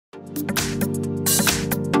Here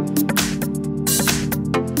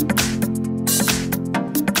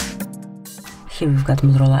we've got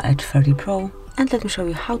Motorola Edge 30 Pro, and let me show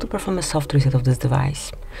you how to perform a soft reset of this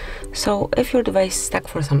device. So if your device is stuck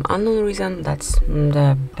for some unknown reason, that's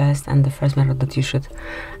the best and the first method that you should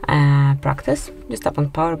practice. Just tap on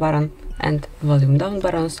power button and volume down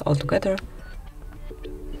buttons all together.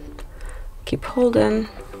 Keep holding.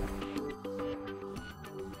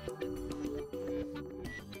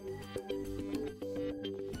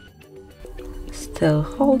 Still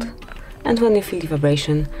hold, and when you feel the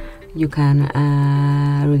vibration, you can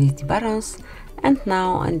release the buttons. And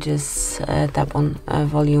now and just tap on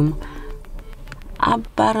volume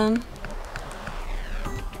up button,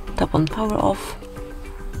 tap on power off,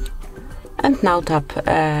 and now tap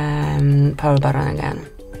power button again.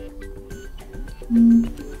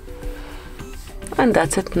 And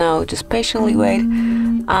that's it. Now just patiently wait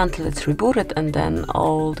until it's rebooted, and then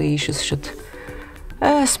all the issues should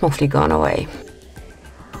smoothly gone away.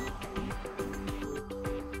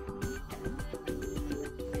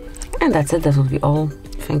 And that's it, that will be all.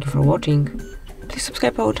 Thank you for watching. Please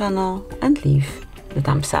subscribe our channel and leave the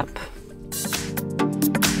thumbs up.